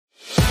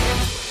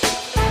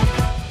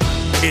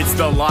It's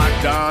the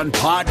Locked On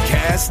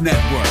Podcast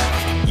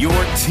Network, your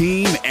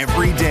team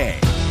every day.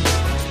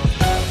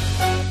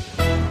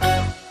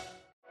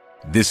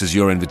 This is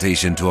your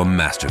invitation to a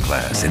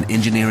masterclass in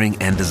engineering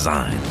and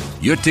design.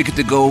 Your ticket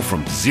to go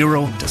from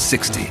 0 to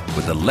 60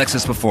 with the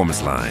Lexus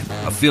Performance Line.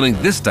 A feeling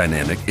this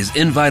dynamic is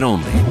invite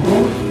only.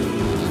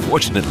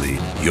 Fortunately,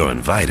 you're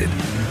invited.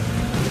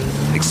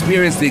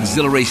 Experience the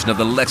exhilaration of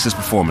the Lexus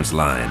Performance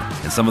Line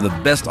and some of the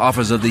best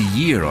offers of the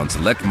year on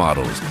select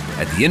models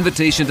at the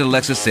Invitation to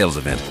Lexus sales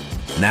event,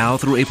 now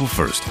through April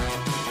 1st.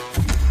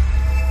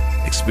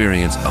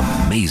 Experience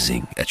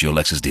amazing at your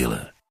Lexus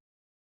dealer.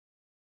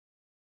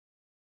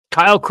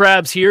 Kyle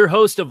Krabs here,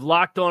 host of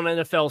Locked On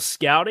NFL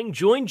Scouting.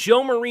 Join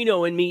Joe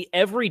Marino and me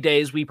every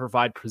day as we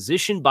provide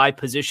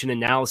position-by-position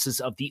analysis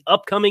of the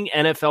upcoming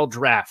NFL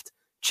Draft.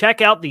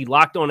 Check out the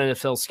Locked On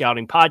NFL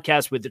Scouting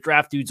podcast with the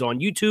Draft Dudes on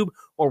YouTube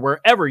or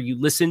wherever you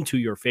listen to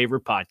your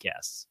favorite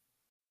podcasts.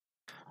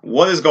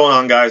 What is going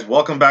on, guys?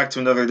 Welcome back to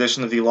another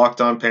edition of the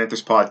Locked On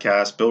Panthers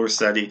podcast. Bill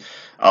Rossetti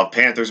of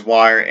Panthers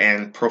Wire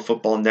and Pro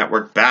Football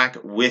Network back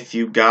with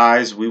you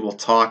guys. We will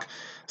talk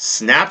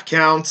snap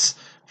counts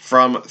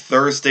from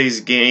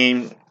Thursday's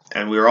game,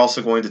 and we're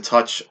also going to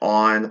touch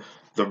on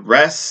the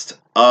rest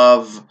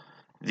of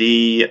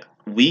the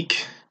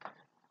week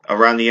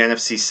around the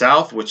NFC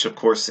South, which of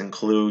course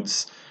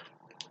includes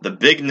the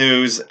big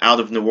news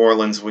out of New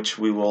Orleans, which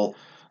we will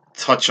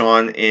touch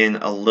on in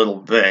a little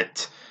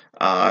bit.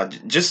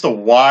 Just a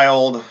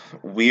wild,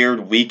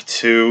 weird week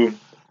 2.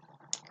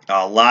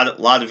 A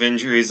lot of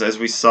injuries, as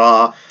we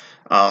saw.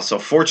 So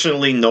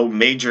fortunately, no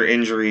major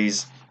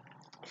injuries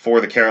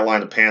for the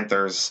Carolina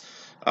Panthers,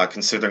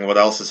 considering what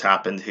else has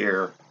happened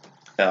here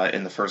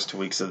in the first 2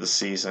 weeks of the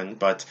season.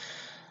 But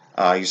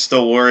you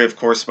still worry, of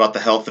course, about the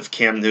health of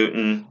Cam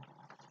Newton.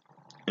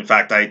 In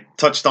fact, I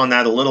touched on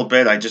that a little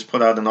bit. I just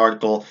put out an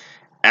article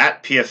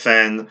at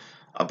PFN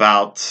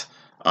about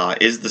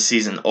is the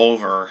season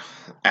over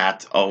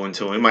at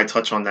 0-2. We might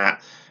touch on that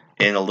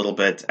in a little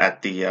bit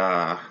at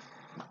the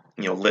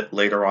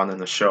later on in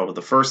the show. But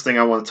the first thing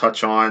I want to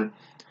touch on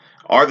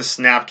are the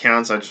snap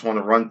counts. I just want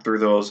to run through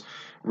those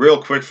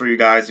real quick for you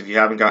guys if you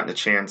haven't gotten a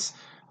chance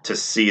to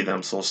see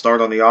them. So we'll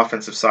start on the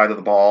offensive side of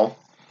the ball,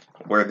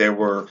 where there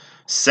were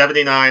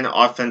 79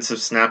 offensive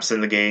snaps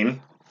in the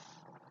game.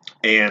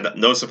 And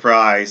no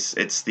surprise,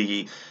 it's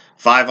the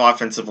 5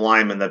 offensive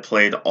linemen that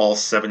played all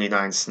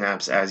 79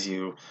 snaps, as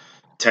you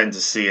tend to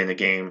see in a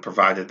game,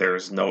 provided there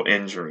is no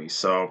injury.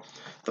 So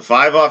the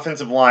 5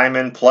 offensive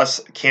linemen plus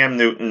Cam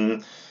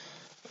Newton,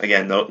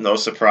 again, no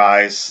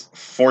surprise,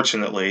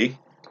 fortunately,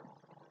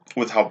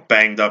 with how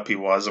banged up he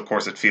was. Of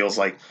course, it feels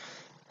like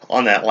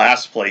on that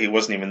last play he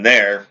wasn't even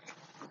there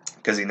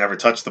because he never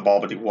touched the ball,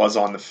 but he was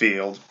on the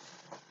field.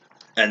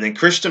 And then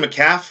Christian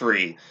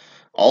McCaffrey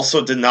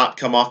also did not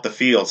come off the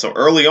field. So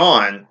early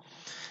on,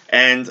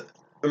 and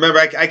remember,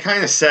 I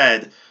kind of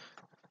said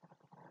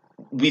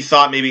we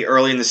thought maybe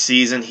early in the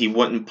season he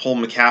wouldn't pull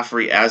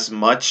McCaffrey as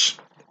much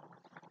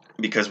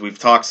because we've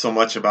talked so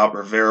much about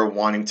Rivera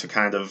wanting to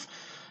kind of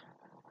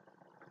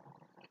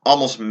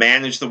almost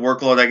manage the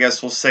workload, I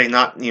guess we'll say,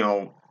 not,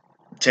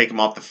 take him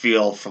off the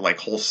field for like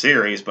whole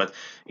series, but,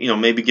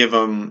 maybe give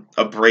him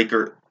a break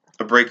or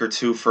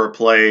two for a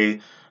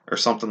play or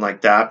something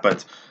like that.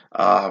 But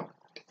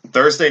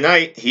Thursday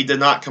night, he did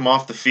not come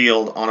off the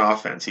field on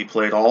offense. He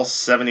played all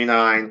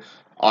 79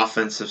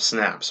 offensive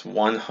snaps,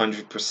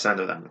 100%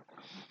 of them.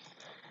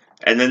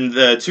 And then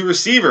the 2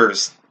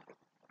 receivers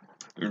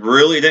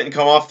really didn't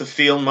come off the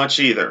field much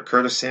either.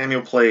 Curtis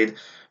Samuel played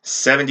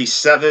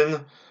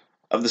 77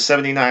 of the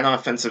 79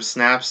 offensive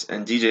snaps,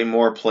 and DJ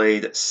Moore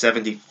played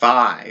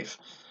 75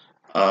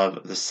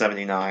 of the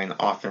 79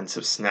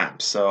 offensive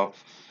snaps. So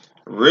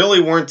really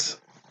weren't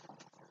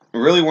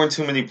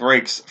too many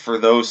breaks for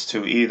those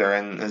 2 either.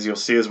 And as you'll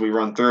see as we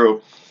run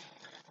through,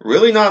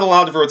 really not a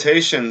lot of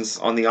rotations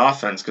on the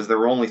offense because there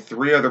were only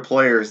 3 other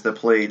players that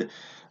played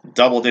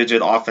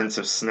double-digit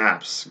offensive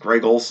snaps.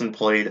 Greg Olsen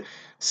played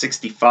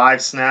 65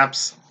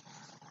 snaps,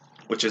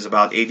 which is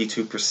about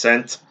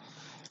 82%.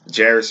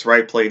 Jairus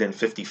Wright played in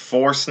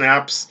 54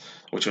 snaps,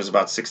 which was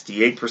about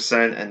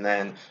 68%. And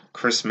then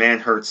Chris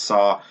Manhertz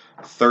saw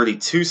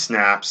 32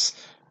 snaps,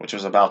 which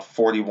was about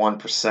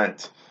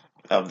 41%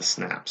 of the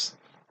snaps.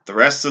 The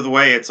rest of the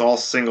way, it's all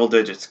single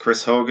digits.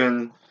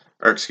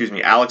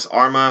 Alex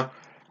Arma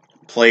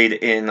played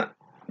in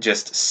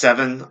just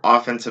 7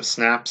 offensive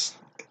snaps.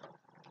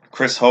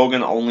 Chris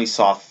Hogan only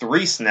saw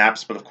 3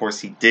 snaps, but of course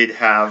he did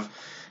have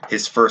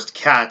his first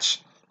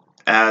catch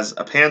as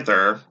a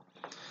Panther.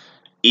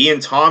 Ian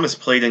Thomas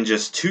played in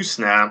just 2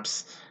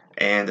 snaps,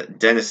 and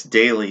Dennis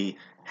Daly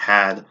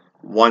had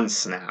 1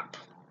 snap.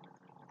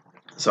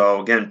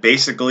 So again,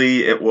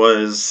 basically it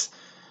was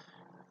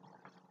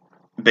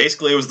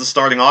the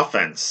starting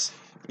offense.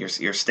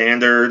 Your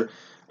standard,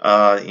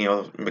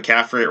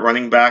 McCaffrey at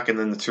running back, and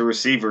then the 2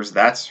 receivers.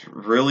 That's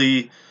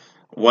really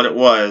what it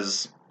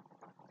was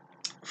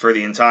for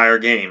the entire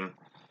game.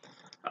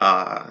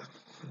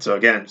 So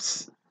again,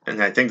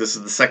 and I think this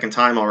is the second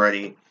time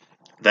already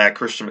that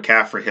Christian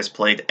McCaffrey has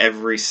played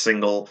every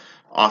single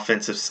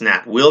offensive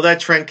snap. Will that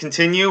trend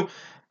continue?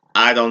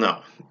 I don't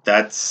know.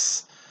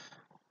 That's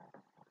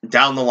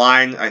down the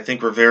line. I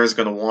think Rivera is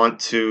going to want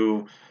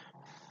to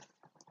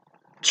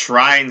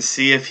try and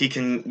see if he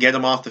can get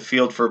him off the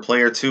field for a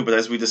play or two. But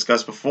as we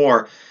discussed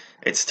before,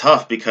 it's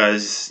tough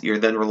because you're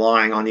then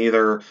relying on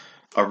either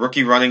a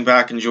rookie running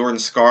back in Jordan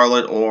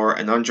Scarlett or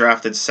an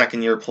undrafted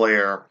second-year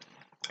player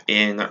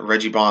in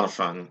Reggie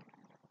Bonifant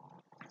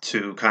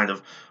to kind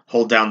of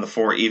hold down the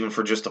fort even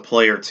for just a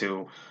play or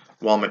two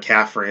while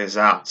McCaffrey is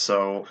out.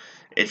 So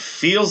it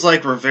feels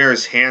like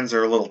Rivera's hands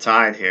are a little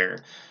tied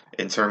here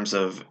in terms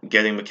of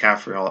getting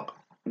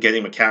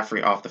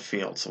McCaffrey off the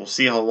field. So we'll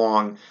see how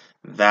long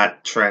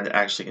that trend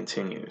actually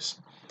continues.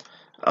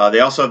 They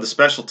also have the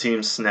special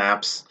teams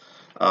snaps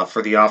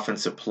for the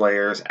offensive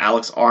players.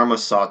 Alex Arma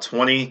saw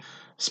 20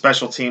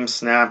 special teams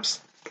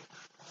snaps.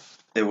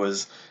 It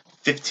was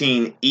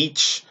 15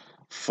 each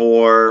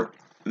for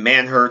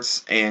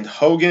Manhertz and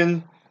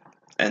Hogan,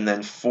 and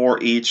then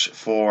 4 each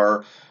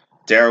for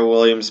Darrell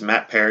Williams,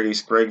 Matt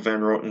Paradis, Greg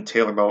Van Roten,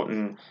 Taylor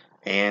Moton,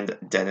 and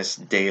Dennis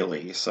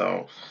Daly.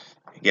 So,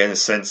 again, a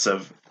sense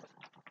of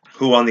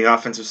who on the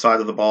offensive side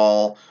of the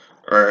ball,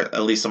 or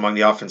at least among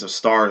the offensive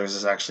starters,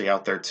 is actually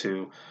out there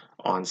too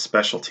on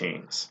special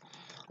teams.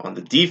 On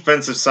the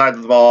defensive side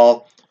of the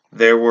ball,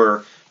 there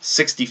were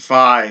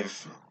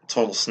 65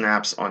 total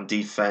snaps on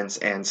defense,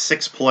 and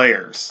 6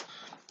 players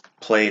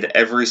played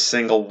every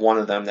single one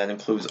of them. That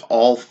includes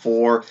all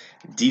 4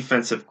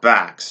 defensive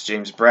backs.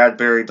 James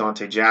Bradbury,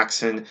 Dante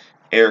Jackson,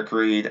 Eric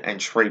Reed, and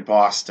Trey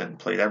Boston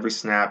played every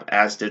snap,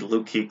 as did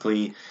Luke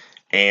Kuechly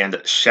and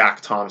Shaq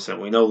Thompson.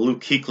 We know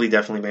Luke Kuechly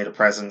definitely made a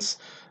presence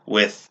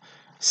with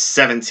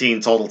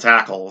 17 total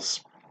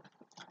tackles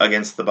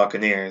against the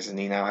Buccaneers, and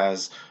he now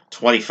has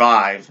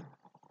 25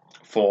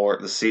 for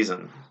the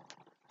season.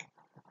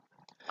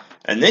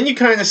 And then you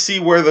kind of see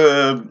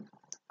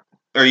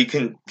you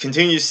can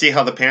continue to see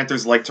how the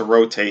Panthers like to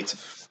rotate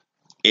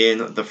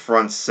in the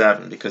front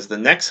 7, because the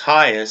next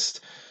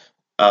highest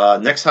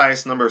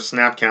number of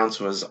snap counts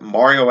was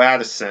Mario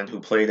Addison, who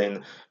played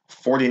in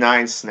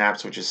 49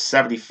 snaps, which is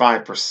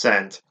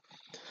 75%.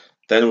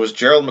 Then it was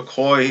Gerald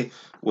McCoy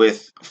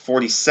with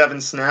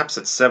 47 snaps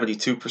at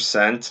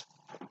 72%,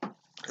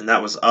 and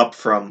that was up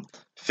from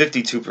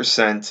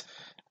 52%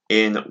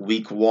 in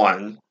week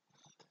 1.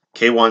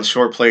 K'Wan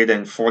Short played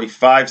in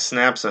 45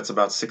 snaps, that's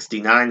about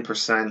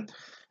 69%.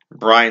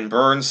 Brian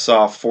Burns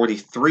saw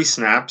 43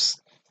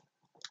 snaps,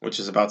 which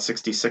is about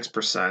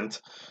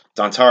 66%.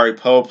 Dontari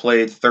Poe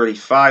played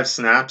 35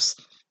 snaps,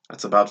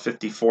 that's about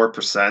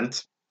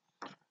 54%.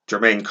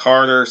 Jermaine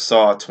Carter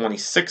saw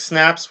 26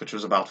 snaps, which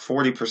was about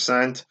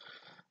 40%.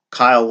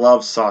 Kyle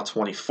Love saw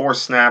 24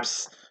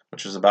 snaps,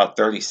 which was about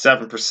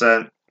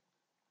 37%.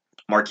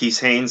 Marquise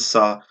Haynes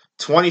saw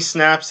 20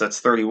 snaps,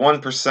 that's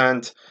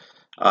 31%.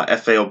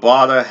 F.A.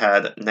 Obata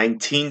had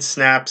 19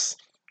 snaps,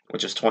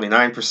 which is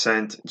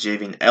 29%.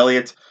 Javian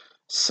Elliott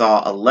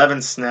saw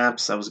 11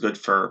 snaps, that was good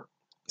for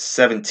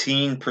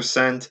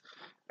 17%.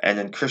 And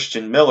then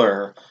Christian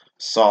Miller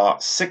saw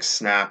 6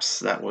 snaps,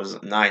 that was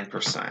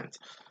 9%.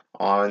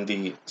 On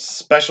the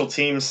special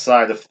teams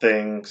side of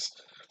things,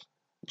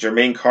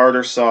 Jermaine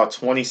Carter saw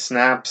 20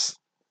 snaps,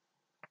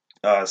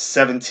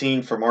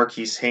 17 for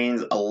Marquise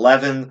Haynes,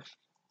 11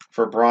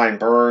 for Brian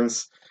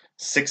Burns,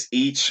 6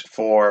 each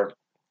for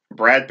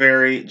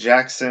Bradbury,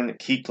 Jackson,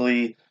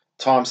 Kuechly,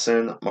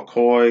 Thompson,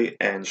 McCoy,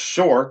 and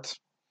Short.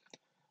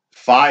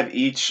 5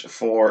 each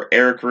for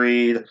Eric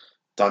Reed,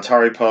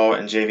 Dontari Poe,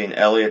 and Javian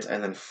Elliott,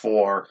 and then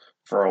 4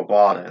 for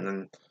Obata. And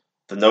then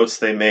the notes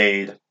they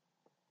made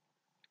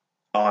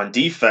on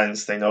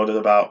defense, they noted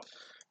about...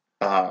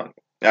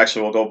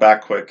 actually, we'll go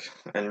back quick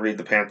and read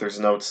the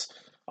Panthers' notes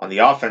on the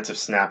offensive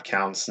snap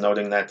counts,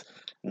 noting that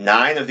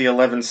 9 of the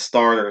 11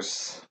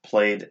 starters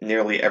played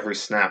nearly every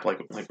snap,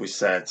 like we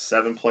said.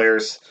 7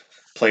 players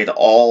played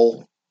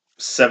all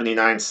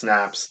 79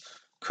 snaps.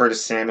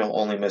 Curtis Samuel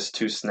only missed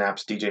 2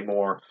 snaps. DJ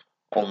Moore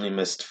only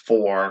missed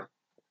 4.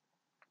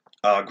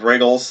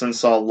 Greg Olsen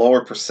saw a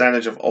lower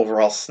percentage of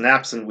overall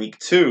snaps in week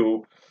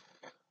 2,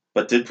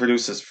 but did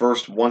produce his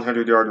first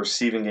 100-yard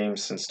receiving game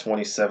since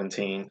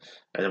 2017.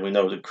 And then we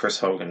noted Chris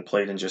Hogan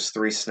played in just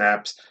 3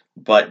 snaps,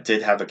 but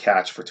did have a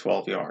catch for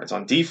 12 yards.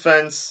 On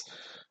defense,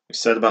 we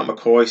said about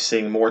McCoy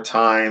seeing more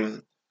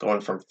time,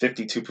 going from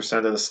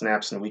 52% of the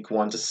snaps in week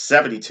 1 to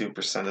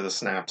 72% of the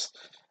snaps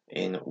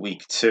in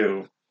week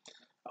 2.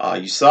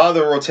 You saw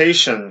the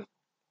rotation.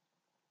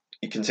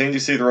 You continue to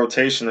see the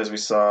rotation as we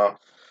saw.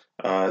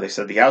 They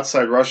said the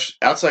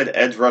outside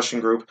edge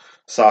rushing group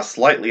saw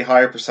slightly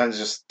higher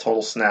percentages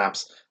total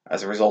snaps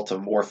as a result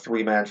of more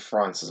 3-man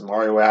fronts, as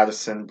Mario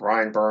Addison,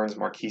 Brian Burns,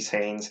 Marquise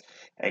Haynes,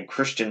 and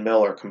Christian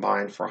Miller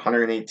combined for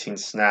 118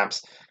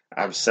 snaps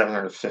out of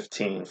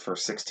 715 for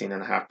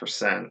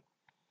 16.5%.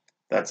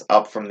 That's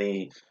up from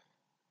the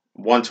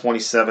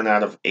 127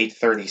 out of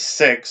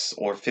 836,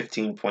 or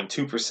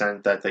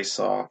 15.2% that they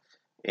saw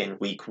in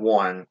week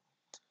 1.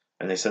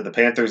 And they said the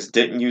Panthers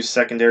didn't use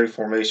secondary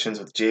formations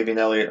with Javian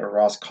Elliott or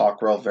Ross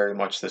Cockrell very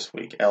much this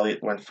week.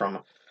 Elliott went from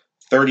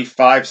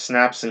 35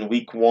 snaps in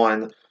week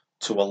 1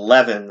 to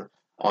 11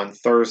 on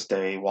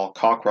Thursday, while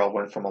Cockrell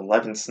went from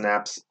 11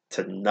 snaps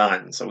to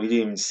none. So we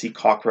didn't even see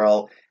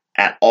Cockrell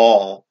at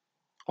all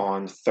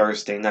on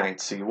Thursday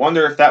night. So you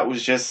wonder if that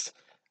was just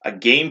a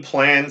game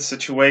plan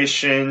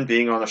situation,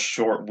 being on a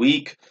short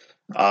week.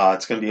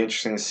 It's going to be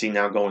interesting to see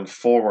now going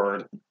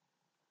forward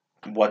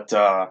what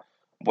the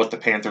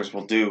Panthers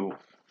will do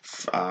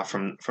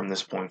from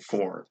this point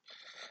forward.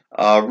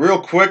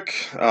 Real quick,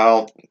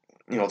 I'll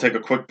take a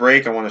quick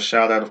break. I want to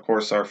shout out, of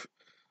course,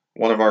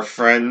 one of our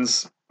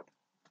friends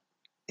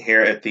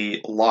here at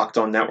the Locked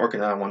On Network,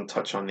 and then I want to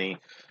touch on the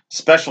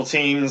special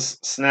teams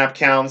snap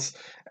counts,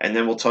 and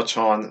then we'll touch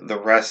on the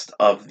rest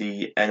of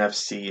the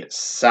NFC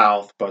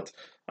South. But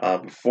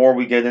before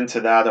we get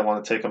into that, I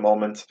want to take a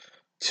moment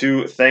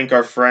to thank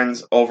our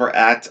friends over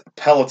at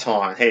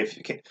Peloton. Hey,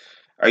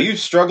 are you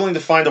struggling to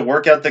find a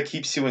workout that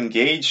keeps you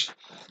engaged?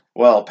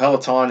 Well,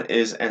 Peloton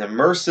is an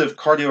immersive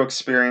cardio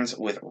experience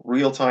with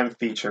real-time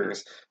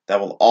features that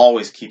will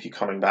always keep you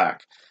coming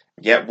back.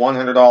 Get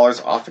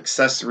 $100 off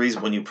accessories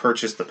when you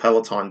purchase the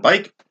Peloton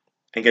bike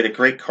and get a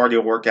great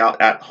cardio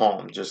workout at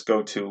home. Just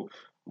go to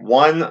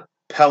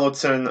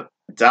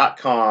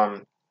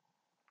onepeloton.com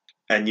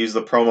and use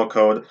the promo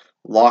code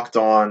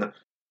LOCKEDON to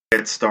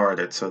get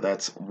started. So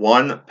that's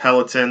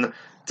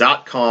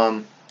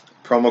onepeloton.com,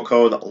 promo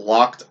code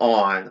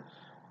LOCKEDON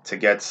to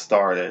get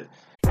started.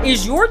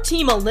 Is your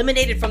team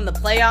eliminated from the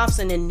playoffs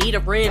and in need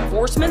of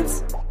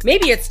reinforcements?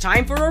 Maybe it's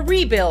time for a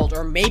rebuild,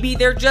 or maybe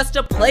they're just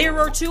a player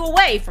or two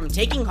away from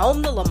taking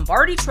home the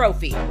Lombardi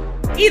Trophy.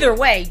 Either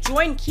way,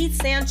 join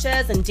Keith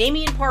Sanchez and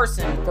Damian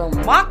Parson for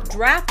Mock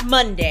Draft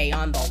Monday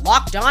on the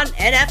Locked On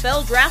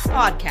NFL Draft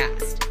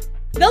Podcast.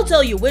 They'll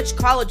tell you which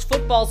college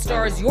football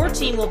stars your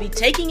team will be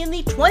taking in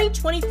the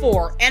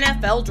 2024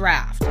 NFL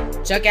Draft.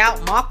 Check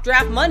out Mock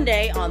Draft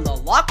Monday on the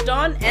Locked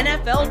On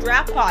NFL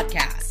Draft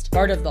Podcast,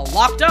 part of the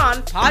Locked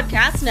On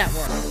Podcast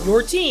Network.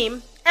 Your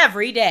team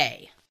every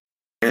day.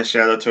 And a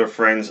shout out to our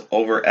friends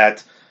over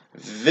at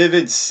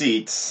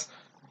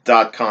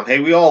VividSeats.com. Hey,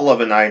 we all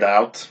love a night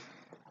out,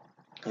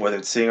 whether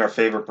it's seeing our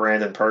favorite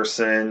brand in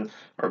person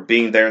or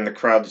being there in the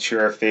crowd to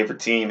cheer our favorite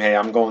team. Hey,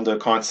 I'm going to a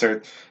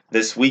concert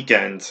this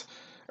weekend,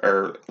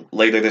 or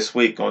later this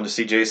week, going to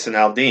see Jason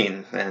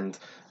Aldean, and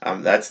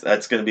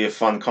that's going to be a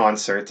fun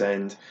concert.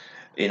 And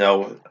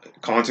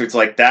concerts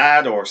like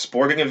that or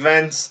sporting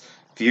events,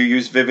 if you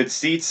use Vivid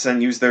Seats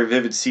and use their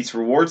Vivid Seats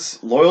Rewards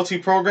loyalty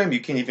program,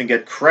 you can even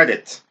get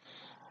credit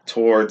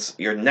towards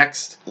your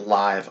next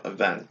live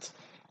event.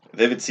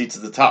 Vivid Seats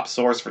is the top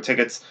source for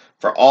tickets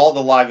for all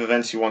the live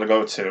events you want to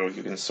go to.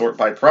 You can sort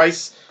by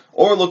price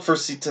or look for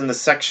seats in the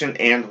section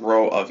and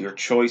row of your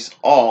choice,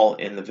 all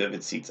in the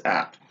Vivid Seats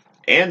app.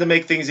 And to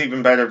make things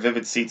even better,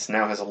 Vivid Seats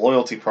now has a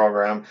loyalty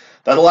program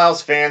that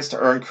allows fans to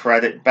earn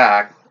credit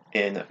back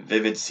in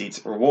Vivid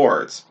Seats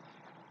Rewards.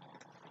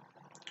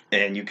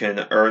 And you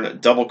can earn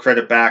double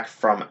credit back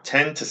from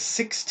 10 to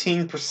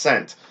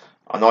 16%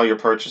 on all your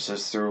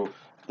purchases through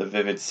the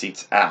Vivid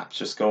Seats app.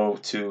 Just go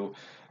to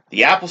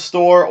the Apple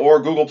Store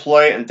or Google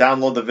Play and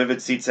download the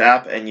Vivid Seats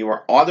app, and you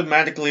are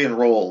automatically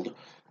enrolled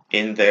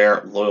in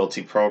their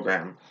loyalty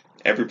program.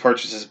 Every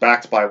purchase is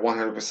backed by a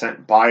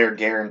 100% buyer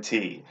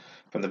guarantee.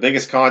 From the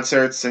biggest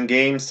concerts and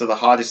games to the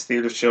hottest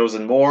theater shows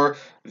and more,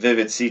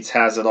 Vivid Seats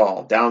has it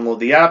all. Download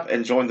the app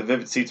and join the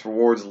Vivid Seats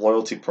Rewards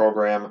loyalty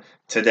program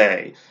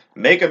today.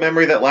 Make a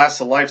memory that lasts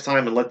a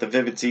lifetime and let the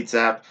Vivid Seats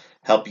app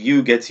help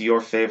you get to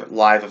your favorite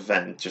live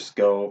event. Just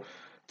go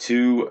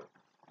to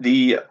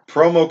the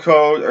promo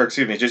code,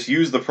 just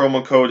use the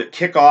promo code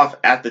KICKOFF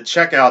at the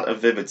checkout of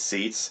Vivid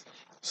Seats.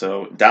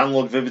 So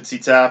download Vivid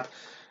Seats app,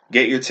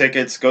 get your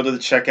tickets, go to the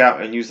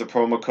checkout, and use the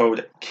promo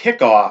code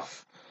KICKOFF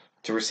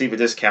to receive a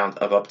discount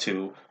of up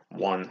to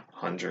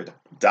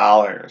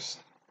 $100.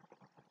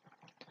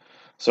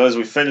 So as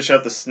we finish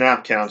up the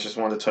snap count, just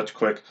wanted to touch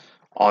quick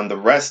on the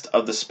rest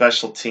of the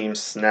special teams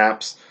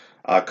snaps.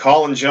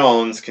 Colin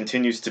Jones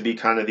continues to be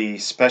kind of the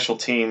special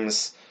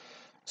teams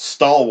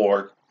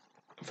stalwart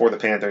for the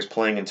Panthers,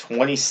 playing in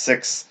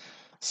 26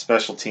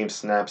 special team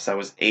snaps. That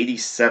was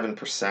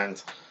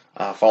 87%,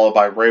 followed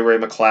by Ray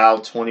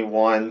McLeod,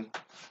 21,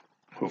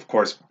 who of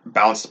course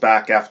bounced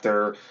back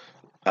after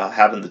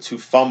having the 2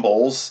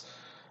 fumbles,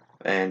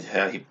 and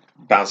he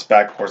bounced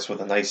back, of course,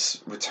 with a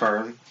nice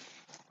return.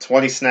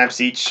 20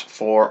 snaps each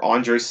for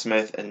Andre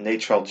Smith and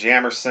Natrell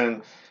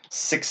Jamerson,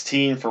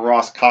 16 for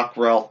Ross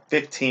Cockrell,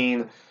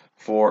 15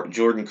 for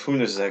Jordan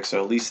Kunazik.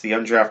 So at least the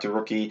undrafted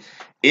rookie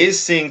is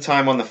seeing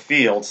time on the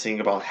field, seeing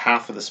about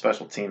half of the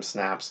special team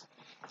snaps.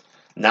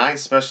 9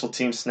 special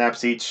team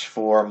snaps each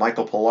for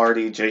Michael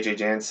Pilardi, J.J.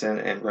 Jansen,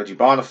 and Reggie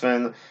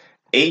Bonifan,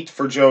 8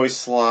 for Joey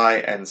Sly,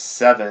 and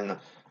 7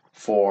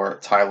 for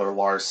Tyler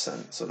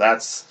Larson. So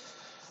that's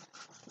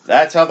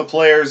how the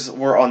players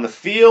were on the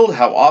field,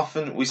 how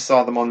often we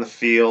saw them on the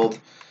field.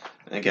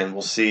 And again,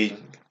 we'll see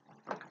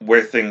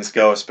where things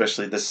go,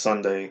 especially this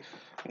Sunday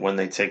when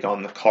they take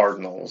on the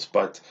Cardinals.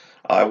 But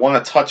I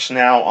want to touch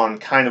now on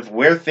kind of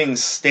where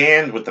things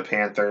stand with the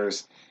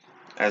Panthers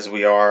as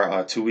we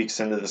are 2 weeks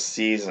into the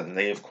season.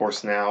 They, of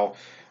course, now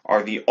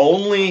are the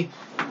only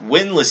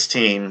winless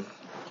team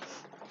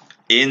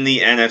in the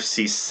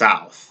NFC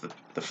South.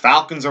 The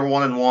Falcons are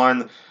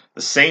 1-1.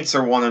 The Saints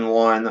are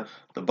 1-1.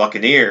 The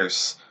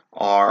Buccaneers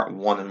are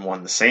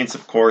 1-1. The Saints,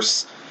 of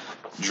course,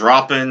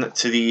 dropping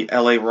to the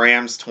LA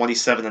Rams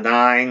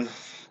 27-9.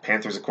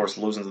 Panthers, of course,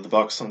 losing to the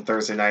Bucs on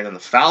Thursday night. And the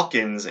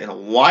Falcons, in a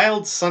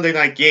wild Sunday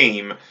night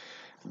game,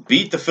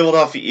 beat the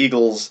Philadelphia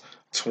Eagles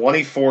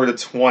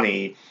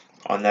 24-20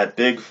 on that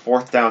big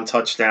fourth down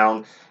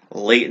touchdown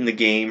late in the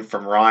game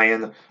from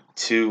Ryan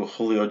to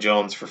Julio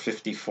Jones for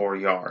 54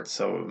 yards.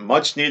 So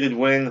much needed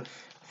win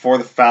for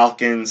the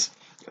Falcons.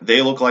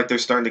 They look like they're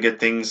starting to get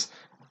things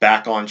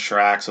back on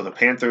track. So the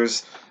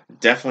Panthers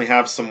definitely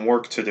have some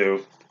work to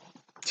do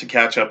to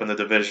catch up in the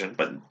division.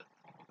 But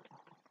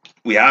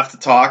we have to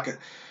talk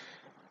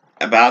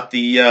about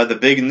the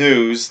big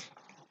news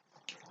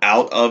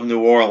out of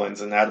New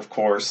Orleans, and that, of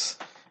course,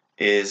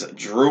 is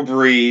Drew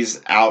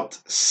Brees out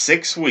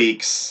 6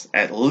 weeks,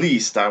 at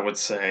least, I would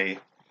say,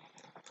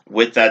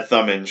 with that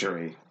thumb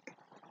injury.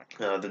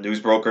 The news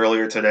broke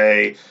earlier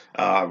today.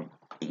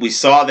 We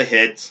saw the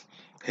hit.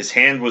 His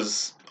hand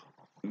was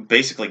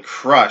basically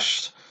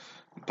crushed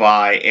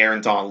by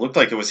Aaron Donald. Looked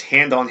like it was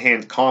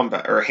hand-on-hand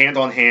combat or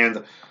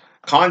hand-on-hand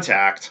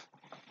contact.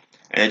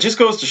 And it just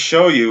goes to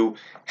show you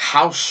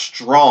how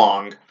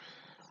strong,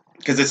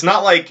 because it's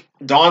not like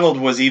Donald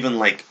was even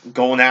like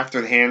going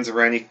after the hands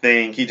or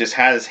anything. He just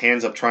had his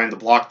hands up trying to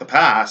block the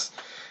pass,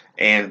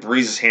 and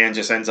Brees' hand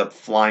just ends up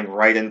flying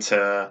right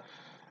into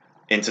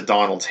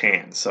Donald's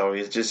hand. So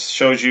it just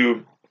shows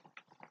you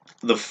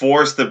the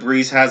force that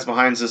Brees has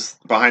behind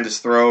his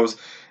throws,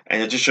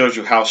 and it just shows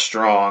you how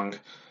strong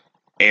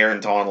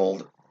Aaron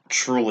Donald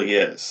truly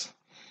is.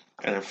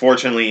 And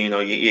unfortunately,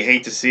 you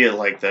hate to see it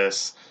like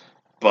this,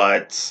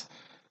 but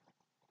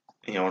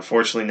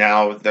unfortunately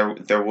now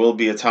there will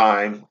be a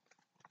time.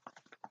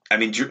 I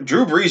mean,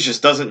 Drew Brees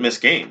just doesn't miss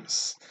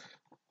games.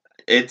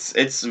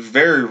 It's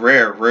very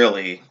rare,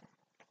 really,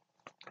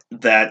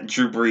 that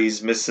Drew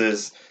Brees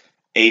misses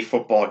a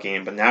football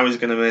game, but now he's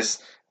going to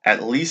miss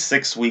at least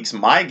 6 weeks.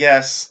 My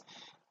guess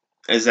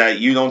is that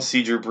you don't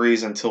see Drew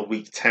Brees until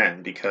week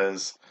 10,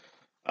 because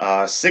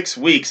 6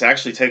 weeks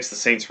actually takes the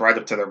Saints right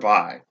up to their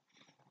bye,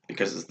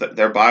 because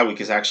their bye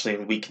week is actually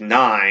in week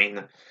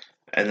 9,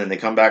 and then they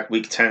come back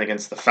week 10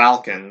 against the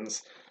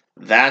Falcons.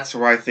 That's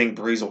where I think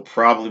Brees will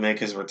probably make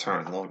his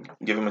return. They'll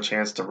give him a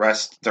chance to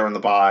rest during the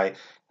bye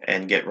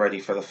and get ready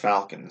for the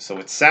Falcons. So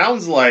it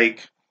sounds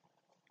like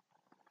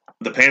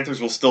the Panthers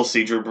will still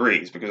see Drew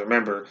Brees, because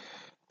remember,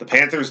 the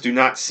Panthers do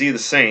not see the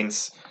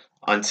Saints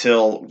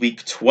until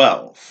week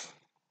 12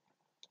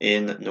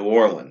 in New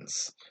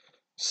Orleans.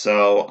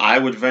 So I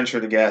would venture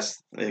to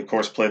guess they, of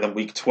course, play them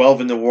week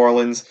 12 in New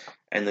Orleans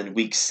and then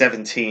week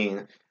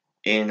 17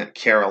 in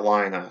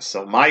Carolina.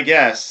 So my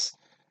guess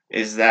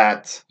is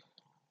that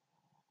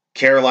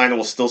Carolina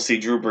will still see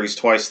Drew Brees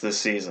twice this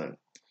season.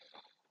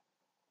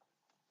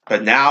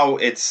 But now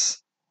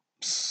it's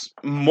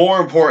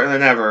more important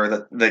than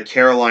ever that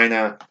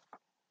Carolina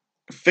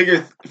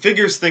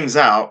figures things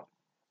out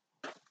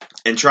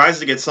and tries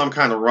to get some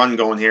kind of run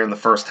going here in the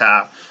first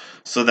half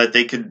so that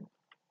they could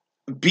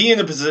be in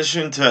a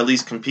position to at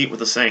least compete with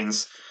the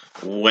Saints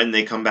when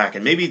they come back,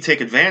 and maybe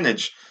take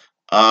advantage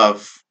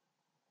of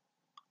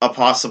a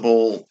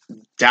possible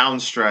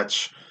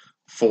downstretch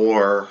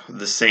for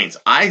the Saints.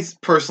 I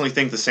personally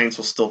think the Saints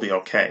will still be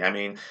okay. I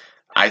mean,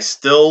 I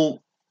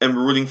still am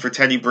rooting for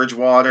Teddy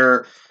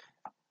Bridgewater.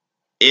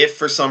 If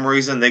for some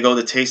reason they go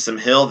to Taysom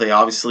Hill, they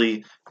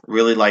obviously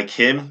really like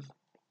him.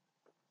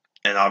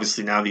 And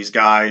obviously now these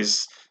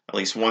guys, at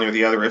least one or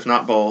the other, if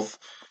not both,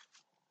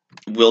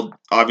 will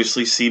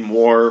obviously see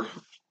more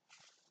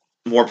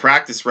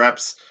practice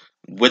reps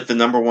with the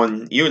number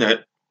one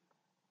unit,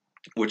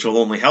 which will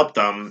only help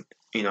them.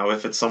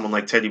 If it's someone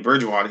like Teddy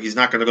Bridgewater, he's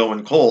not going to go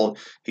in cold.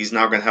 He's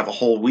now going to have a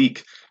whole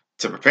week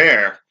to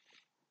prepare.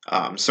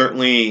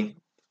 Certainly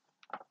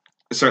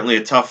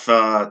a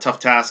tough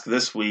task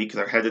this week.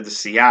 They're headed to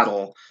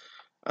Seattle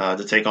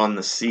to take on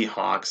the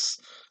Seahawks.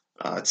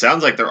 It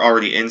sounds like they're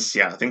already in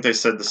Seattle. I think they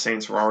said the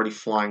Saints were already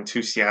flying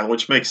to Seattle,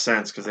 which makes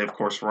sense because they, of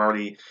course, were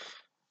already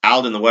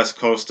out in the West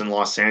Coast in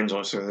Los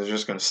Angeles, so they're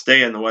just going to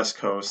stay in the West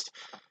Coast,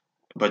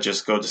 but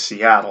just go to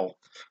Seattle.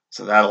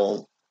 So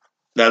that'll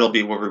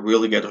be where we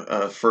really get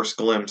a first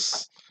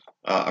glimpse,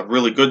 a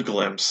really good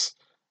glimpse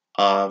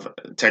of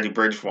Teddy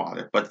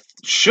Bridgewater. But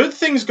should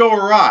things go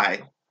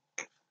awry,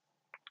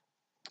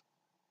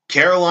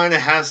 Carolina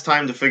has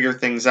time to figure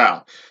things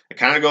out. It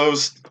kind of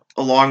goes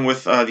along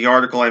with the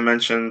article I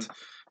mentioned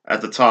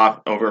at the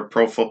top over at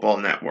Pro Football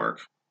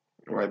Network,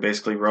 where I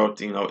basically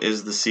wrote,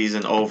 is the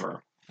season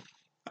over?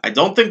 I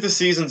don't think the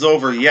season's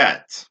over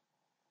yet,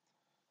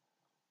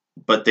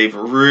 but they've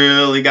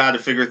really got to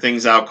figure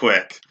things out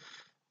quick,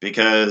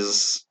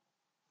 because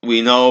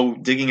we know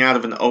digging out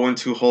of an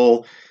 0-2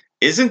 hole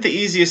isn't the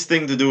easiest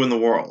thing to do in the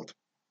world.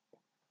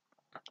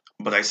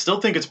 But I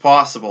still think it's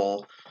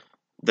possible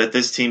that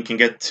this team can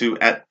get to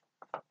at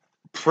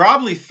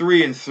probably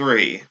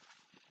 3-3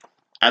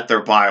 at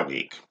their bye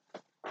week.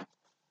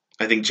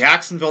 I think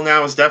Jacksonville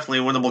now is definitely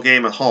a winnable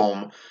game at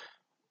home,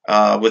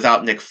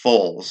 without Nick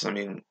Foles. I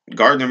mean,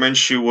 Gardner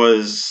Minshew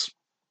was,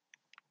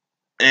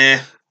 he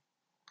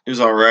was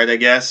all right, I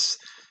guess,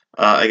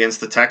 against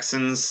the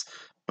Texans,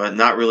 but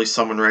not really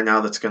someone right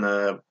now that's going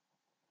to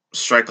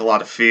strike a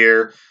lot of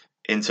fear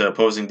into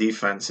opposing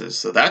defenses.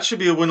 So that should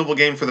be a winnable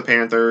game for the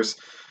Panthers.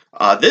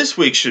 This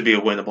week should be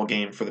a winnable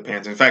game for the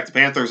Panthers. In fact, the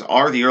Panthers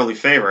are the early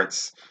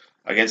favorites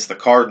against the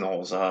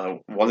Cardinals.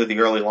 One of the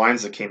early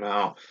lines that came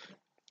out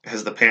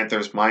has the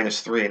Panthers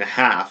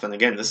 -3.5. And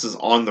again, this is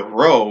on the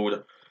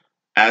road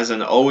as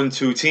an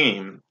 0-2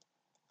 team,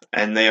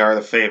 and they are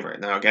the favorite.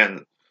 Now,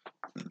 again,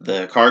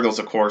 the Cardinals,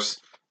 of course,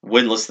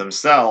 winless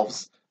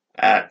themselves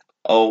at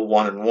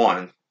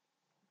 0-1-1.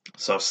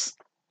 So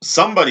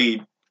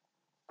somebody,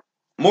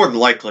 more than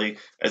likely,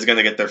 is going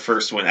to get their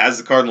first win. As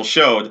the Cardinals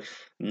showed,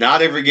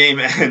 not every game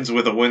ends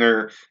with a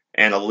winner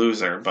and a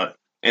loser, but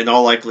in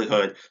all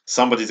likelihood,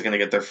 somebody's going to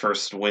get their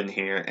first win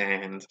here,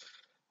 and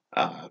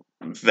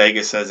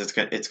Vegas says it's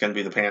going to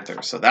be the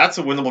Panthers. So that's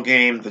a winnable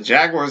game. The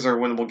Jaguars are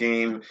a winnable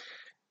game,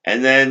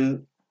 and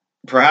then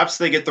perhaps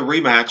they get the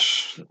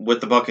rematch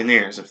with the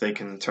Buccaneers if they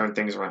can turn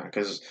things around.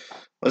 Because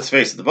let's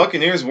face it, the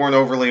Buccaneers weren't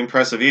overly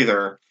impressive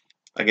either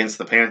against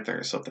the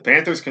Panthers. So if the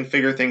Panthers can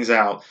figure things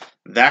out,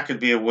 that could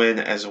be a win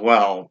as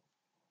well.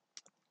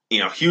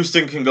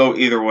 Houston can go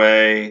either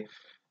way,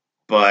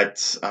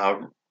 but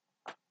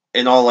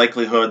in all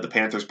likelihood, the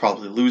Panthers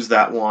probably lose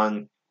that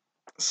one.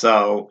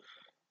 So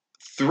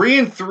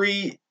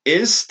 3-3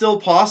 is still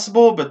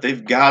possible, but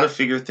they've got to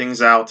figure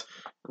things out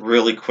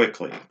really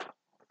quickly.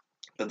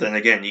 But then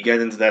again, you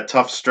get into that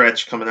tough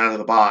stretch coming out of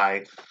the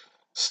bye,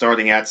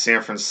 starting at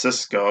San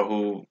Francisco,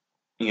 who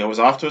was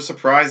off to a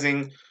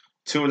surprising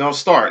 2-0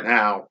 start.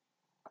 Now,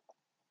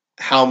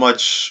 how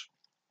much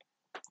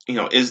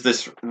is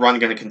this run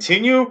going to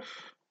continue,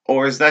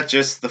 or is that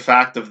just the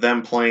fact of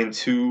them playing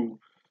two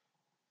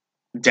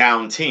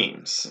down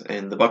teams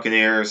in the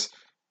Buccaneers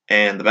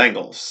and the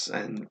Bengals?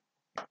 And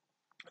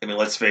I mean,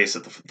 let's face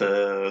it,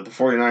 the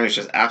 49ers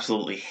just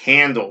absolutely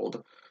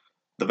handled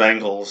the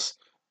Bengals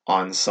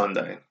on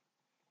Sunday.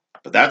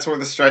 But that's where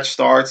the stretch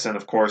starts, and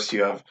of course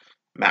you have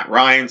Matt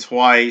Ryan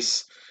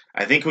twice.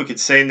 I think we could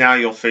say now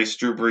you'll face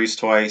Drew Brees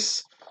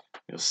twice.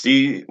 You'll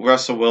see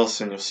Russell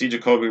Wilson. You'll see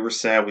Jacoby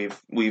Brissett.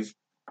 We've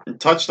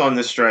touched on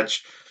this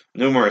stretch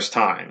numerous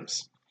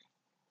times.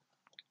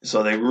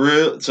 So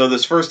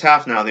this first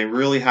half now, they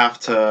really have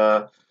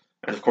to,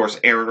 and of course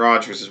Aaron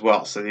Rodgers as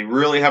well. So they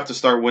really have to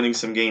start winning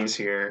some games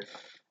here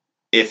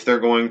if they're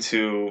going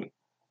to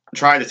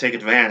try to take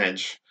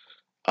advantage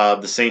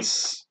of the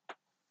Saints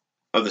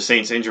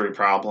injury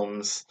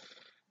problems.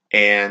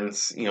 And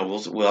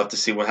we'll have to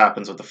see what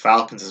happens with the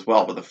Falcons as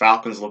well. But the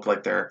Falcons look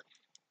like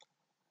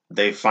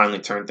they've finally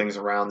turned things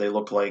around. They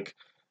look like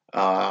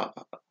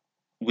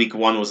week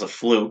one was a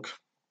fluke.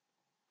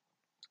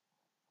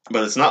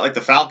 But it's not like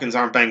the Falcons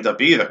aren't banged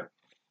up either.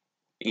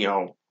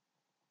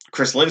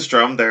 Chris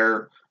Lindstrom,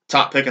 their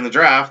top pick in the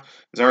draft,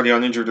 is already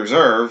on injured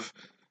reserve.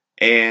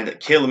 And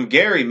Kaleb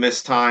Gary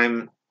missed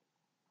time,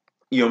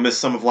 missed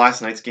some of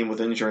last night's game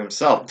with injury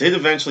himself. Did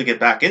eventually get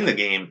back in the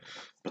game,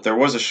 but there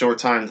was a short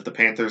time that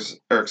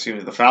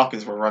the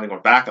Falcons were running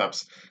with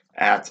backups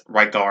at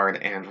right guard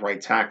and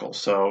right tackle.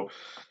 So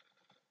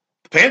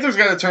the Panthers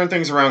got to turn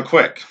things around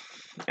quick.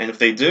 And if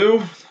they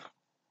do,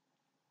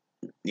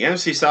 the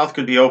NFC South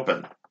could be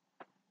open.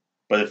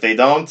 But if they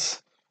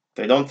don't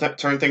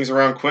turn things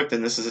around quick,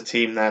 then this is a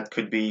team that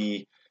could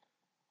be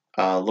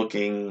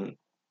looking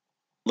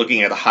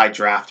at a high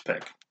draft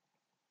pick.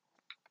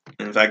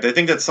 In fact, I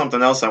think that's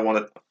something else I want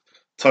to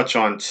touch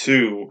on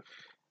too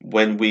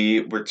when we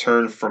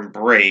return from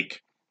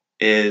break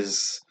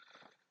is,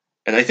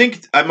 and I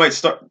think I might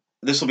start,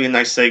 this will be a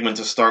nice segment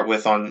to start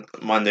with on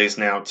Mondays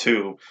now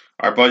too.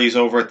 Our buddies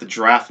over at the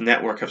Draft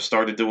Network have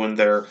started doing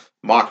their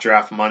mock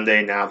draft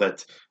Monday now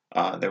that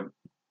their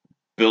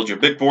Build Your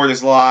Big Board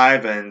is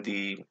live and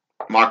the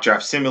mock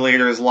draft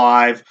simulator is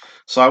live.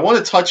 So I want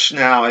to touch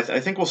now, I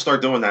think we'll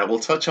start doing that. We'll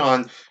touch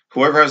on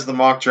whoever has the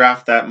mock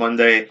draft that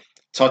Monday,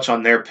 touch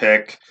on their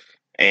pick,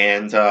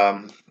 and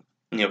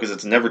because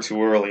it's never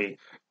too early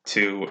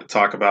to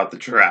talk about the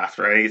draft,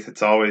 right?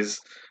 It's always,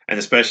 and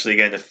especially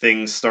again if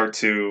things start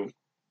to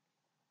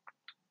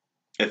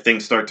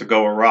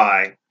go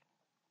awry,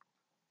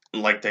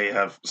 like they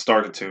have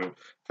started to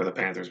for the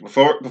Panthers.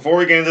 Before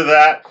we get into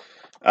that,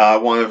 I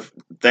want to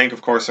thank,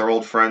 of course, our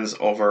old friends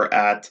over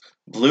at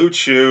Blue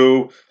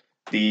Chew.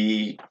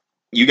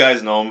 You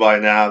guys know them by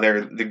now.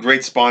 They're the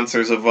great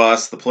sponsors of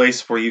us, the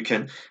place where you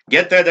can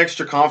get that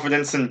extra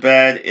confidence in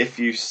bed if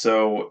you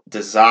so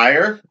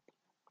desire.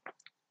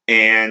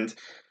 And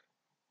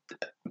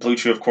Blue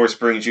Chew, of course,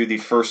 brings you the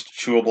first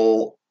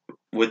chewable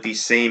with the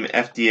same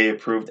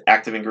FDA-approved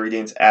active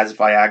ingredients as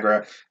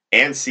Viagra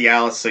and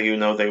Cialis, so you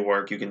know they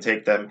work. You can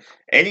take them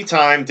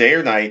anytime, day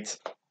or night,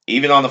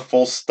 even on a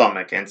full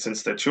stomach. And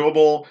since they're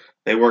chewable,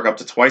 they work up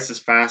to twice as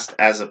fast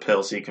as a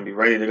pill, so you can be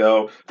ready to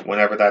go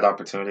whenever that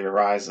opportunity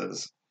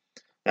arises.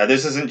 Now,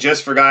 this isn't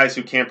just for guys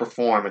who can't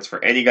perform. It's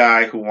for any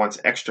guy who wants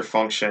extra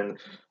function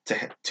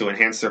to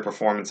enhance their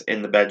performance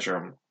in the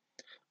bedroom.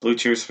 Blue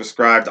Chew is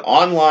prescribed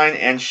online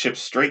and shipped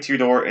straight to your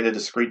door in a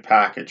discreet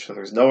package. So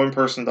there's no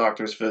in-person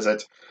doctor's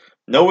visit,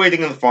 no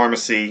waiting in the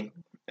pharmacy,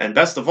 and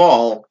best of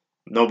all,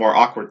 no more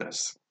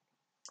awkwardness.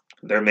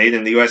 They're made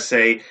in the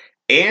USA,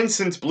 and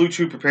since Blue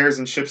Chew prepares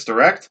and ships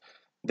direct,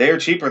 they are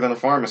cheaper than a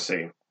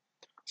pharmacy.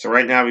 So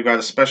right now we've got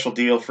a special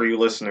deal for you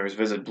listeners.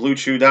 Visit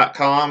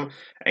BlueChew.com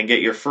and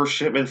get your first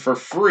shipment for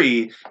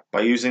free by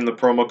using the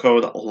promo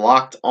code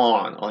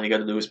LOCKEDON. All you got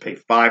to do is pay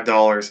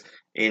 $5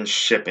 in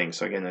shipping.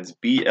 So again, that's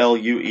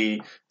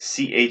BLUECHEW.com,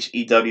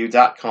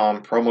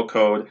 promo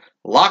code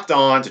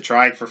LOCKEDON to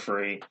try it for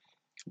free.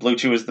 Blue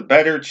Chew is the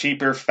better,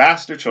 cheaper,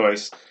 faster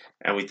choice,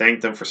 and we thank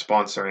them for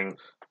sponsoring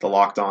the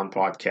Locked On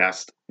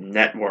Podcast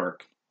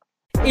Network.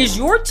 Is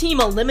your team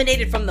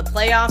eliminated from the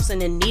playoffs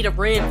and in need of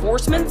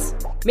reinforcements?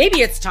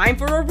 Maybe it's time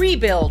for a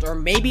rebuild, or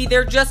maybe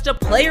they're just a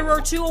player or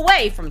two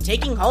away from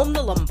taking home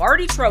the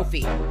Lombardi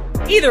Trophy.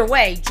 Either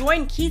way,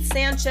 join Keith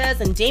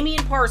Sanchez and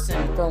Damian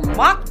Parson for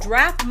Mock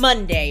Draft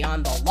Monday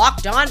on the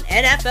Locked On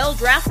NFL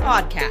Draft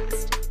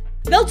Podcast.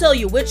 They'll tell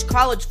you which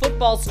college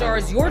football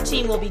stars your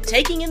team will be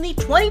taking in the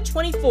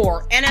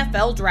 2024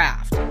 NFL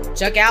Draft.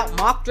 Check out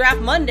Mock Draft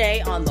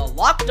Monday on the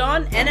Locked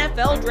On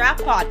NFL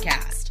Draft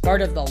Podcast,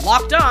 part of the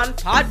Locked On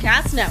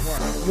Podcast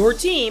Network. Your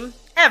team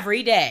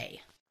every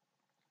day.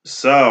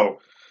 So,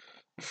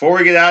 before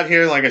we get out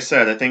here, like I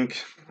said, I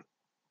think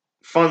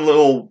fun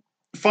little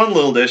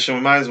edition.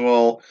 We might as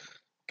well,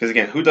 because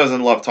again, who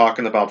doesn't love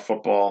talking about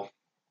football,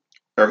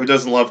 or who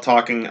doesn't love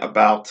talking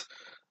about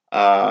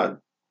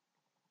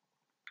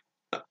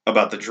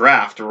the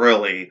draft,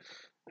 really?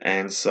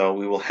 And so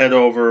we will head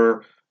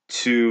over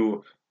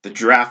to the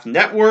Draft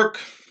Network,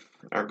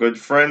 our good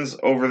friends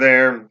over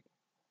there,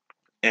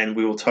 and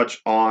we will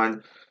touch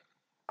on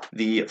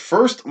the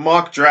first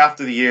mock draft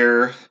of the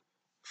year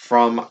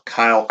from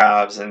Kyle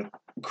Krabs. And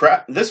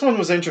this one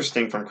was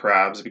interesting from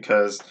Krabs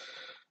because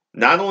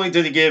not only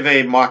did he give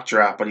a mock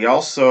draft, but he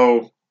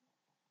also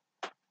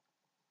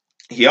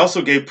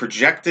gave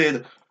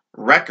projected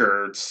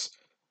records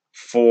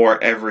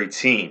for every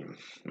team.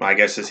 My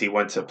guess is he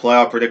went to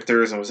playoff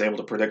predictors and was able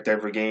to predict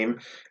every game,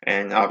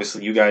 and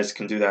obviously you guys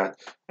can do that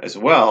as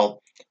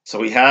well.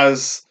 So he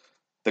has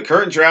the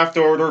current draft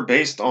order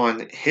based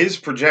on his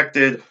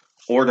projected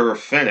order of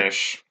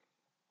finish,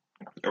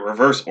 a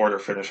reverse order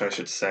finish, I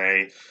should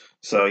say.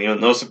 So,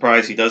 no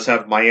surprise, he does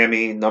have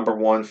Miami number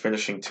 1,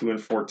 finishing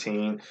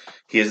 2-14.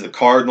 He has the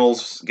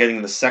Cardinals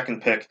getting the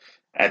second pick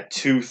at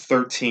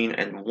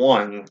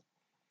 2-13-1.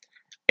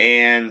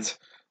 And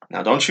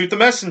now, don't shoot the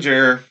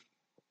messenger.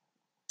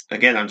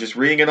 Again, I'm just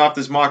reading it off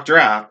this mock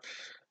draft.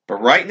 But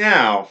right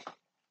now,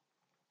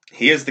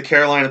 he is the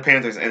Carolina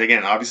Panthers. And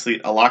again, obviously,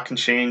 a lot can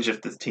change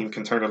if the team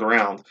can turn it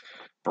around.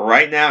 But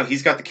right now,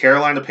 he's got the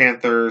Carolina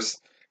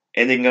Panthers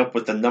ending up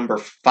with the number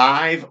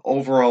 5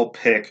 overall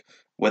pick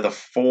with a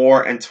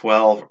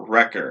 4-12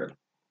 record.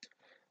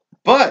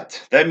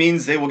 But that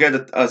means they will get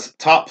a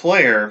top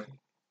player.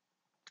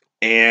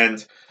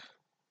 And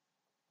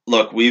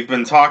look, we've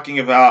been talking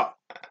about,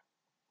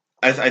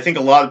 I think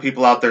a lot of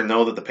people out there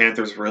know that the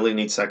Panthers really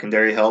need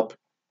secondary help,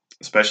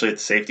 especially at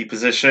the safety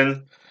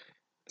position.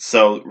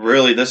 So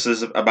really, this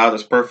is about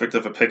as perfect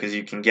of a pick as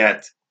you can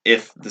get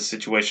if the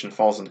situation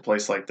falls into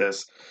place like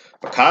this.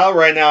 But Kyle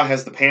right now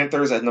has the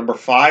Panthers at number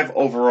 5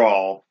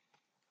 overall,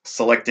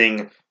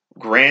 selecting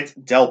Grant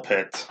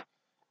Delpit,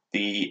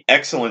 the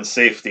excellent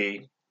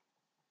safety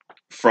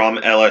from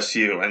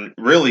LSU. And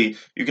really,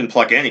 you can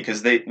pluck any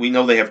because we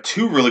know they have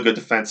 2 really good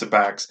defensive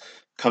backs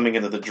coming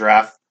into the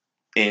draft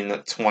in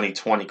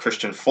 2020,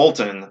 Christian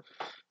Fulton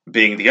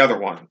being the other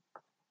one.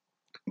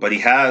 But he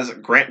has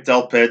Grant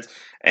Delpit,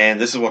 and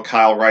this is what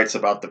Kyle writes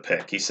about the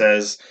pick. He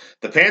says,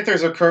 the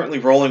Panthers are currently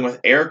rolling with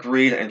Eric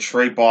Reed and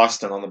Trey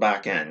Boston on the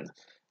back end.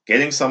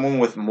 Getting someone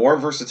with more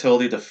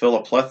versatility to fill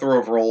a plethora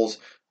of roles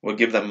would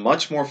give them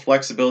much more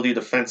flexibility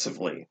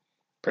defensively,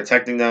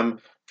 protecting them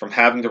from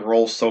having to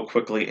roll so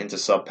quickly into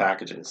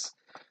sub-packages.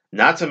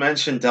 Not to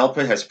mention,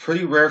 Delpit has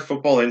pretty rare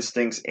football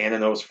instincts and a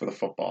nose for the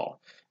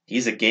football.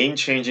 He's a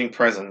game-changing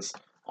presence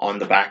on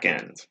the back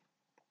end.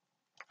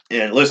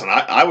 And listen,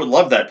 I would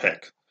love that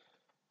pick.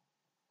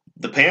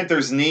 The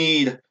Panthers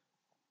need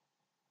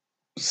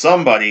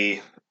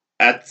somebody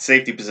at the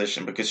safety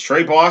position because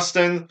Trey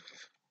Boston,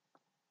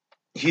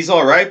 he's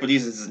all right, but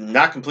he's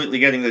not completely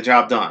getting the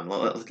job done.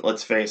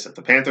 Let's face it.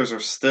 The Panthers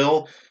are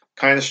still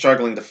kind of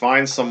struggling to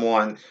find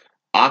someone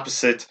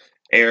opposite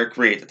Eric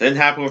Reed. It didn't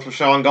happen with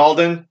Rashawn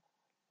Golden.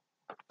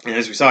 And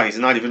as we saw, he's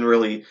not even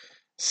really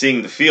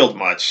seeing the field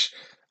much.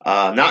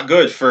 Not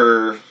good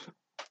for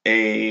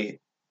a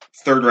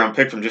third-round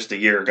pick from just a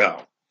year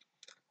ago.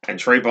 And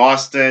Trey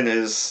Boston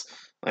is,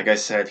 like I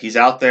said, he's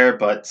out there,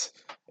 but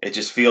it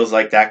just feels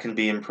like that can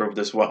be improved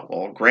as well.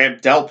 Well,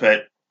 Grant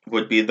Delpit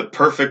would be the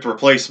perfect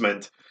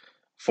replacement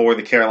for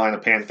the Carolina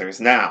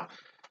Panthers. Now,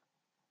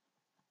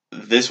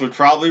 this would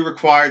probably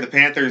require the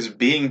Panthers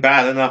being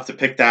bad enough to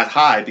pick that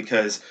high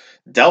because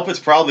Delpit's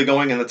probably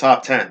going in the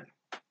top 10.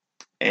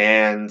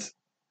 And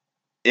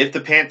if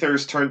the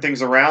Panthers turn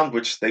things around,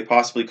 which they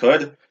possibly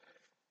could,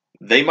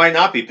 they might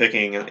not be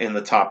picking in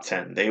the top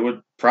 10. They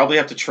would probably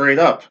have to trade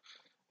up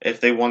if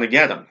they want to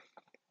get him.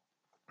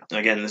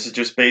 Again, this is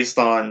just based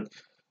on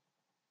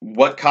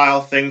what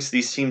Kyle thinks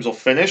these teams will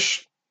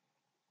finish,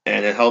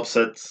 and it helps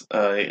that,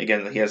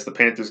 again, he has the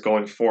Panthers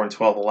going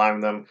 4-12,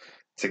 allowing them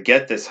to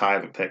get this high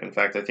of a pick. In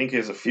fact, I think he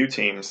has a few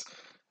teams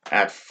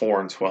at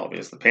 4-12. He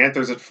has the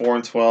Panthers at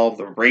 4-12,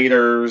 the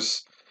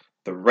Raiders,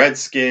 the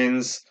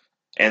Redskins,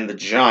 and the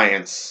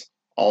Giants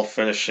all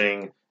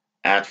finishing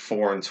at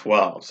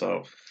 4-12.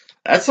 So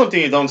that's something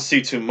you don't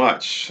see too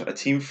much. A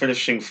team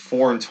finishing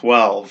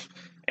 4-12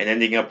 and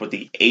ending up with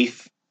the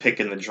 8th pick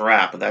in the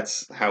draft. But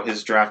that's how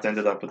his draft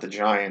ended up with the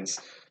Giants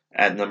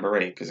at number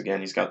 8. Because again,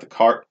 he's got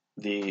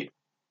the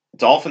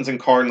Dolphins and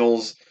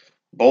Cardinals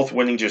both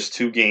winning just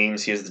 2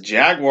 games. He has the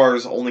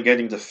Jaguars only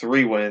getting to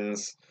 3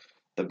 wins.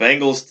 The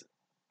Bengals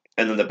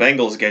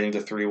getting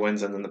to 3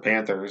 wins, and then the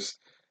Panthers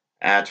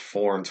at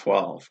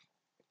 4-12.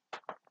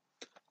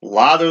 A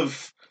lot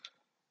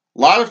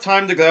of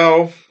time to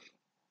go,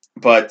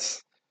 but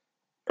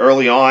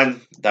early on,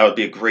 that would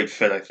be a great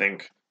fit, I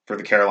think, for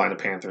the Carolina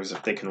Panthers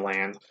if they can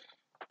land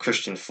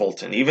Christian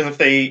Fulton.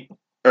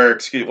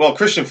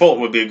 Christian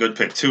Fulton would be a good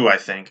pick too, I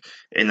think,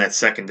 in that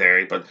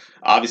secondary. But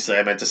obviously,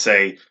 I meant to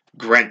say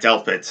Grant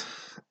Delpit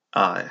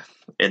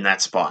in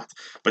that spot.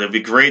 But it'd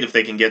be great if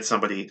they can get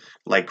somebody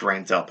like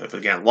Grant Delpit. But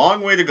again,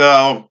 long way to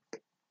go.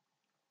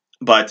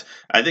 But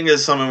I think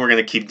it's something we're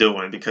going to keep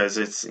doing because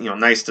it's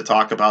nice to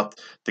talk about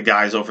the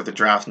guys over the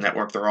Draft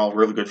Network. They're all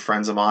really good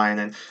friends of mine.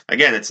 And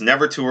again, it's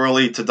never too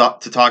early to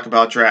talk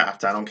about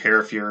draft. I don't care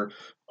if you're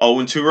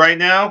 0-2 right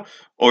now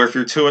or if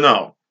you're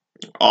 2-0.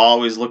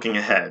 Always looking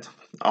ahead.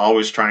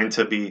 Always trying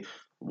to be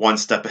one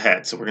step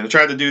ahead. So we're going to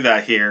try to do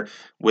that here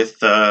with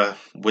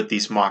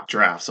these mock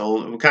drafts.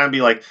 So it'll kind of be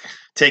like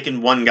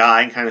taking one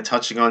guy and kind of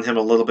touching on him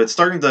a little bit,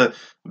 starting to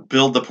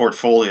build the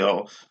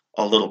portfolio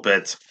a little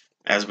bit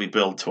as we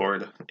build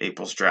toward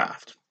April's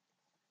draft.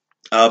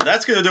 But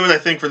that's going to do it, I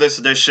think, for this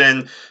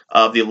edition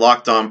of the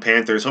Locked On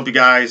Panthers. Hope you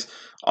guys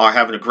are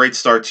having a great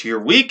start to your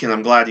week, and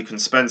I'm glad you can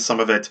spend some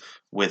of it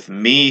with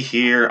me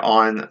here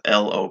on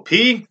LOP.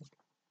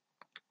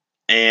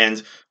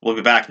 And we'll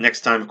be back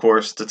next time, of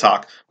course, to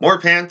talk more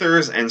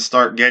Panthers and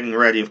start getting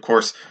ready. Of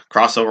course,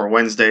 Crossover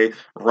Wednesday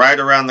right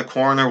around the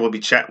corner. We'll be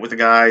chatting with the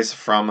guys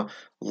from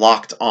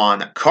Locked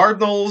On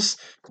Cardinals,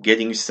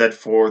 getting you set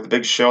for the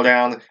big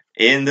showdown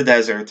in the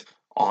desert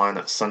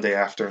on Sunday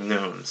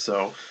afternoon.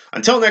 So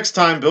until next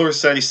time, Bill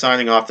Rossetti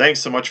signing off. Thanks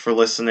so much for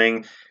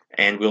listening,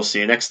 and we'll see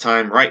you next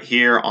time right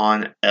here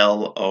on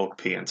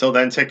LOP. Until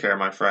then, take care,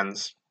 my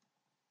friends.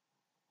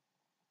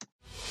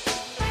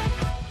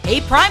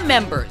 Hey, Prime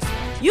members,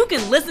 you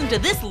can listen to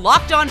this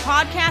Locked On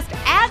podcast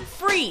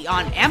ad-free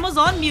on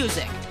Amazon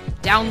Music.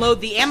 Download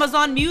the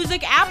Amazon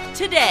Music app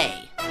today.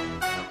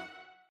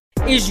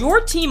 Is your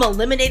team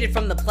eliminated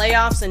from the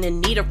playoffs and in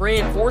need of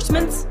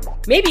reinforcements?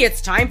 Maybe it's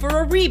time for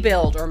a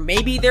rebuild, or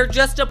maybe they're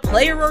just a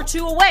player or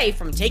 2 away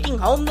from taking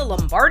home the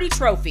Lombardi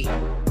Trophy.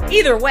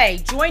 Either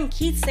way, join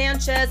Keith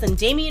Sanchez and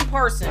Damian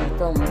Parson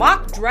for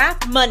Mock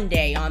Draft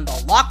Monday on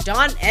the Locked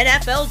On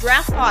NFL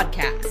Draft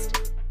Podcast.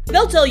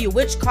 They'll tell you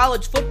which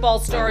college football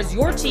stars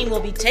your team will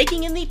be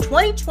taking in the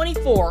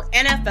 2024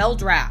 NFL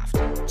Draft.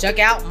 Check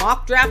out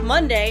Mock Draft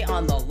Monday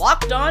on the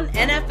Locked On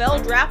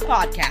NFL Draft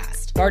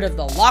Podcast, part of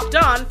the Locked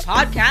On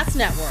Podcast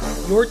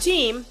Network. Your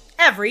team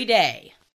every day.